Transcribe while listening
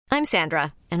I'm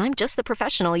Sandra, and I'm just the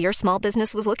professional your small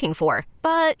business was looking for.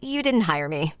 But you didn't hire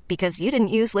me because you didn't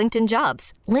use LinkedIn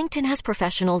Jobs. LinkedIn has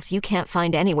professionals you can't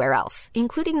find anywhere else,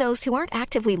 including those who aren't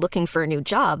actively looking for a new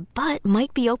job, but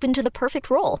might be open to the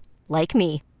perfect role, like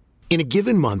me. In a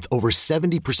given month, over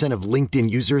 70% of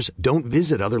LinkedIn users don't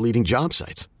visit other leading job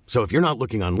sites. So if you're not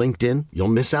looking on LinkedIn, you'll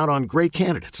miss out on great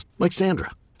candidates like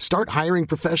Sandra. Start hiring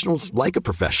professionals like a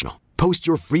professional. Post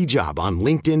your free job on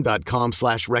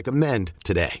linkedin.com/recommend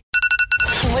today.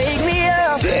 Wake me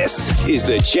up. This is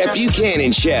the Chet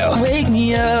Buchanan Show. Wake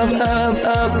me up.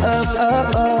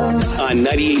 On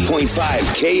 98.5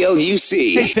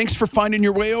 KLUC. Hey, thanks for finding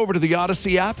your way over to the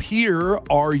Odyssey app. Here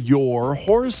are your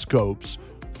horoscopes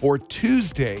for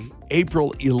Tuesday,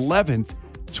 April 11th,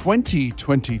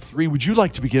 2023. Would you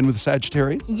like to begin with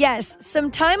Sagittarius? Yes, some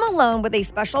time alone with a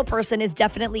special person is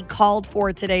definitely called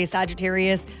for today,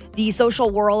 Sagittarius. The social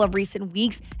whirl of recent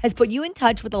weeks has put you in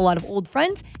touch with a lot of old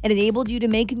friends and enabled you to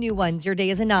make new ones. Your day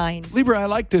is a 9. Libra, I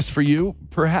like this for you.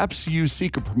 Perhaps you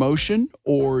seek a promotion,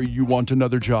 or you want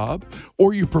another job,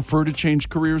 or you prefer to change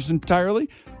careers entirely.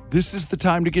 This is the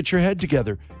time to get your head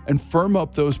together and firm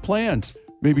up those plans.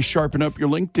 Maybe sharpen up your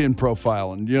LinkedIn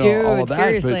profile and, all of that.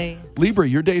 Seriously. But Libra,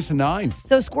 your day's a 9.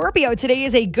 So, Scorpio, today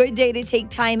is a good day to take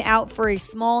time out for a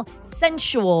small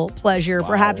sensual pleasure. Wow.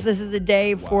 Perhaps this is a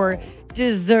day for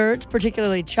dessert,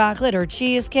 particularly chocolate or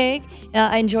cheesecake.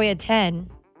 I enjoy a 10.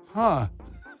 Huh.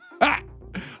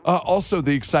 Also,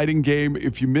 the exciting game,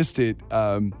 if you missed it,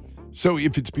 so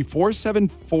if it's before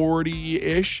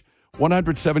 7:40-ish,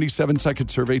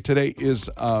 177-second survey today is...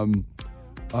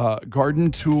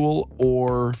 garden tool,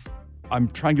 or I'm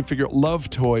trying to figure out love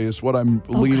toy is what I'm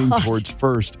leaning towards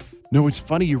first. No, it's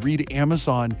funny. You read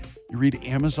Amazon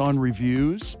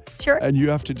reviews. Sure. And you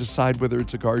have to decide whether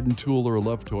it's a garden tool or a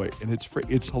love toy. And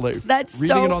it's hilarious. That's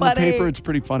Reading so it on funny. the paper, it's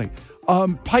pretty funny.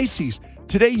 Pisces,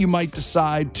 today you might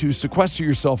decide to sequester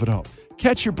yourself at home.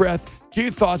 Catch your breath, get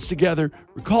your thoughts together,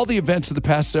 recall the events of the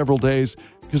past several days.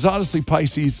 Because honestly,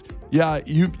 Pisces,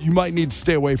 you might need to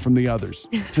stay away from the others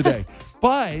today.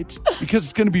 But because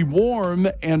it's going to be warm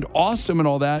and awesome and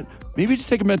all that, maybe just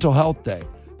take a mental health day.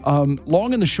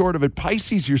 Long and the short of it,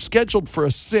 Pisces, you're scheduled for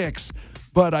a 6,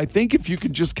 but I think if you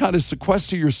could just kind of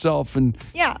sequester yourself and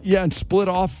and split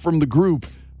off from the group,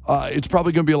 it's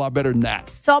probably going to be a lot better than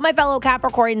that. So all my fellow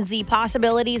Capricorns, the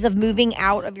possibilities of moving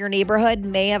out of your neighborhood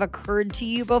may have occurred to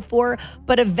you before,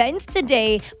 but events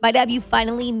today might have you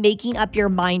finally making up your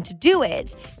mind to do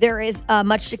it. There is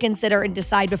much to consider and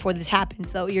decide before this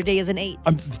happens, though. Your day is an 8.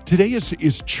 Today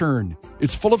is churn.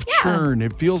 It's full of churn.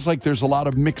 It feels like there's a lot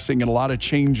of mixing and a lot of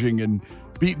changing and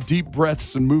deep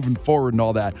breaths and moving forward and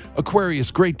all that.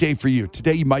 Aquarius, great day for you.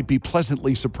 Today you might be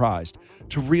pleasantly surprised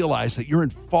to realize that you're in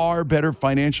far better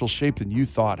financial shape than you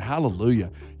thought.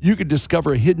 Hallelujah. You could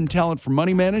discover a hidden talent for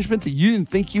money management that you didn't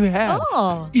think you had.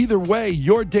 Oh. Either way,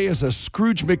 your day is a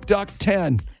Scrooge McDuck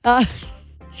 10.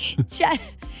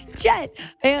 Chet,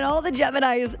 and all the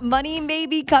Geminis, money may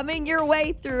be coming your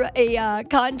way through a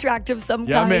contract of some kind.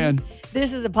 Yeah, man.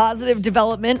 This is a positive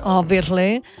development,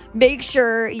 obviously. Make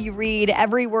sure you read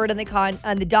every word on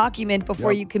the document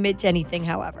before you commit to anything,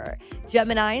 however.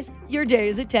 Geminis, your day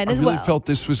is a 10 as well. I really felt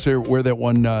this was where that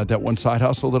one side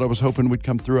hustle that I was hoping would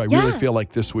come through. I really feel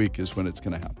like this week is when it's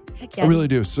going to happen. Heck yeah. I really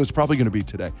do. So it's probably going to be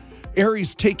today.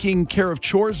 Aries, taking care of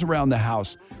chores around the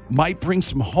house might bring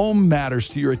some home matters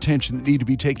to your attention that need to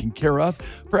be taken care of.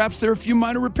 Perhaps there are a few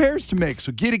minor repairs to make,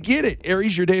 so get it.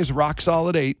 Aries, your day is a rock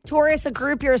solid 8. Taurus, a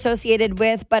group you're associated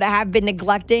with but have been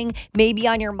neglecting may be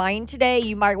on your mind today.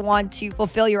 You might want to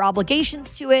fulfill your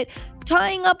obligations to it.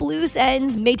 Tying up loose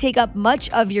ends may take up much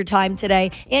of your time today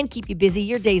and keep you busy.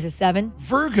 Your day's a 7.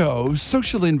 Virgo,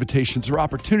 social invitations or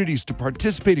opportunities to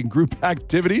participate in group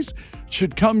activities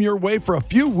should come your way for a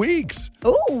few weeks.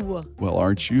 Ooh. Well,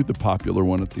 aren't you the popular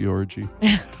one at the orgy?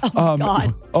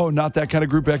 God. Oh, not that kind of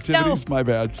group activities? No. My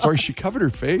bad. Sorry, she covered her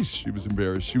face. She was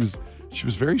embarrassed. She was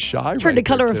very shy. Turned the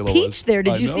color of peach there.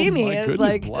 Did you see me? My It was goodness,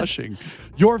 like blushing.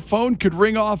 Your phone could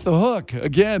ring off the hook.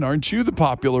 Again, aren't you the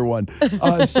popular one?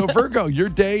 So Virgo, your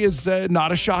day is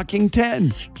not a shocking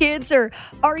 10. Cancer,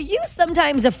 are you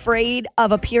sometimes afraid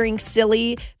of appearing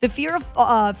silly? The fear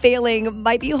of failing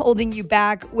might be holding you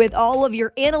back. With all of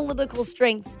your analytical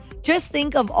strengths, just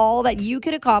think of all that you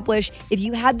could accomplish if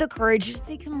you had the courage to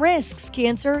take some risks.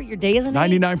 Cancer, your day is an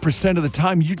 99% of the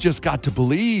time, you just got to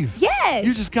believe. Yes.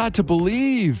 You just got to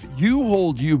believe. You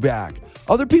hold you back.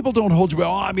 Other people don't hold you back.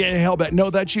 Oh, I'm getting held back.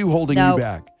 No, that's you holding you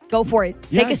back. Go for it.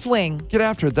 Take a swing. Get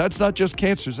after it. That's not just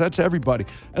cancers. That's everybody.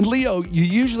 And Leo, you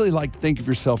usually like to think of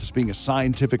yourself as being a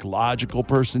scientific, logical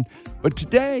person. But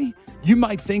today, you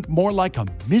might think more like a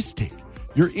mystic.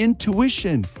 Your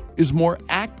intuition is more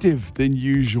active than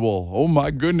usual. Oh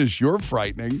my goodness, you're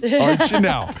frightening, aren't you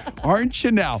now? Aren't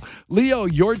you now? Leo,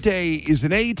 your day is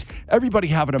an 8. Everybody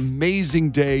have an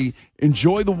amazing day.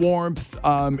 Enjoy the warmth.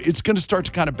 It's going to start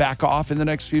to kind of back off in the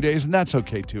next few days, and that's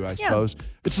okay too, I suppose.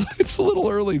 It's a little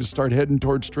early to start heading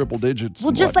towards triple digits.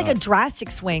 Well, just like a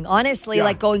drastic swing, honestly,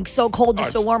 like going so cold to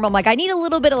so warm. I'm like, I need a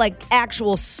little bit of like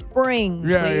actual spring,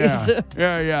 please.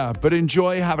 Yeah. But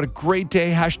enjoy. Have a great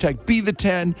day. # be the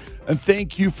 10. And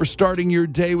thank you for starting your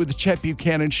day with the Chet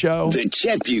Buchanan Show. The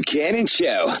Chet Buchanan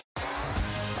Show.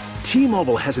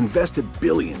 T-Mobile has invested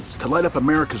billions to light up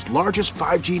America's largest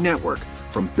 5G network,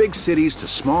 from big cities to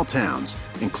small towns,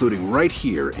 including right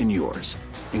here in yours.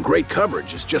 And great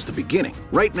coverage is just the beginning.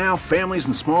 Right now, families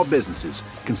and small businesses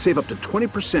can save up to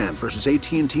 20% versus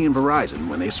AT&T and Verizon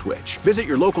when they switch. Visit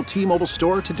your local T-Mobile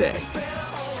store today.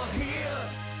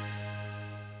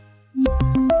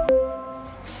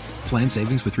 Plan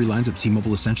savings with 3 lines of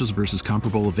T-Mobile Essentials versus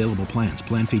comparable available plans.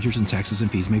 Plan features and taxes and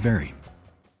fees may vary.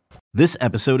 This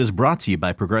episode is brought to you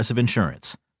by Progressive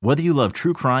Insurance. Whether you love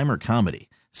true crime or comedy,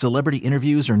 celebrity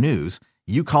interviews or news,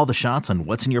 you call the shots on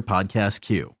what's in your podcast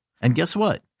queue. And guess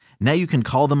what? Now you can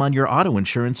call them on your auto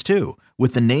insurance too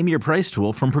with the Name Your Price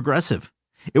tool from Progressive.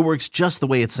 It works just the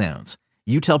way it sounds.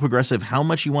 You tell Progressive how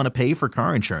much you want to pay for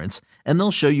car insurance, and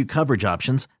they'll show you coverage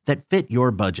options that fit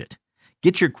your budget.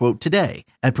 Get your quote today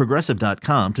at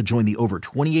Progressive.com to join the over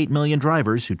 28 million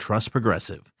drivers who trust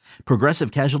Progressive.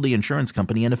 Progressive Casualty Insurance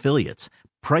Company and Affiliates.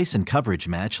 Price and coverage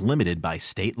match limited by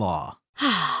state law.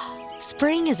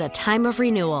 Spring is a time of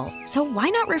renewal, so why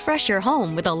not refresh your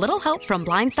home with a little help from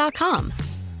Blinds.com?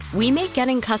 We make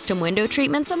getting custom window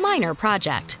treatments a minor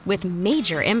project with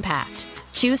major impact.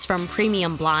 Choose from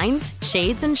premium blinds,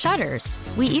 shades, and shutters.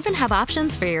 We even have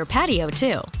options for your patio,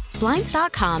 too.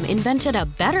 Blinds.com invented a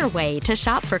better way to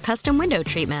shop for custom window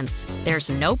treatments. There's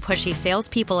no pushy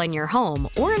salespeople in your home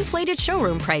or inflated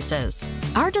showroom prices.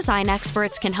 Our design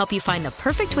experts can help you find the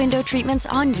perfect window treatments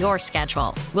on your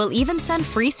schedule. We'll even send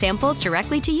free samples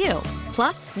directly to you.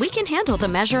 Plus, we can handle the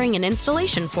measuring and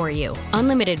installation for you.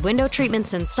 Unlimited window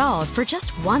treatments installed for just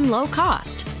one low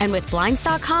cost. And with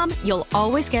Blinds.com, you'll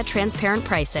always get transparent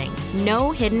pricing.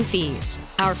 No hidden fees.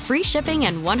 Our free shipping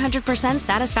and 100%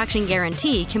 satisfaction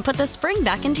guarantee can put the spring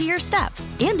back into your step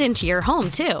and into your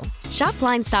home, too. Shop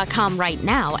Blinds.com right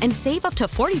now and save up to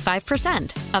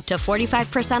 45%. Up to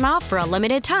 45% off for a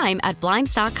limited time at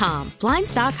Blinds.com.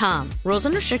 Blinds.com. Rules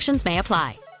and restrictions may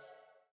apply.